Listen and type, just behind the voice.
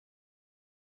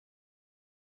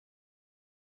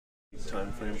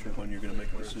time frame for when you're going to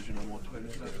make a decision on what to do?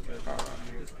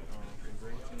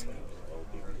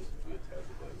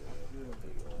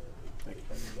 Thank you.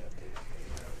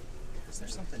 Is there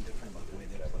something different about the way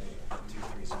they play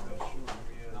 2-3 zone?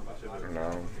 No.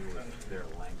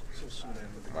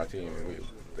 My team,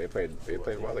 they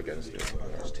played well against it.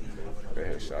 They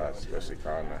hit shots, especially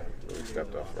Connor. Really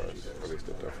stepped up for us.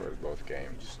 Both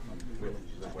games.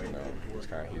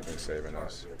 He's been saving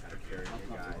us.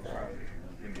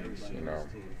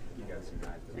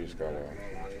 We just gotta.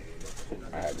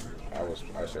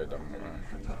 I shared them.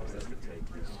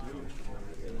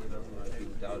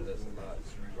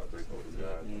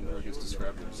 I guess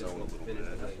describe yourself a little bit.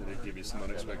 Did it give you some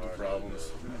unexpected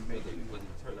problems?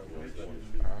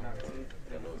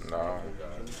 No.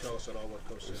 It's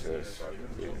just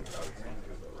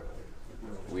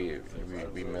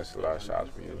we missed a lot of shots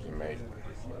we usually make.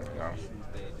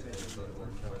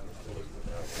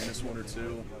 Miss one or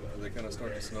two, they kind of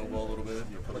start to snowball a little bit.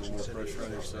 You put a little more pressure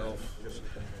on yourself. Does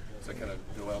that kind of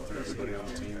go out through everybody on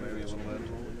the team maybe a little bit?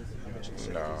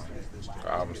 No,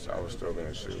 I was still going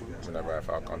to shoot whenever I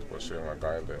felt comfortable shooting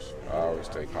regardless. I always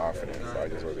stay confident, but I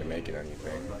just wasn't making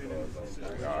anything.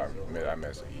 I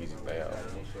missed an easy layup.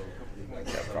 I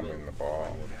kept fumbling the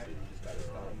ball.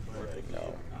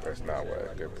 That's not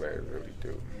what a good player really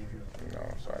do.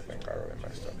 So I think I really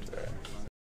messed up today.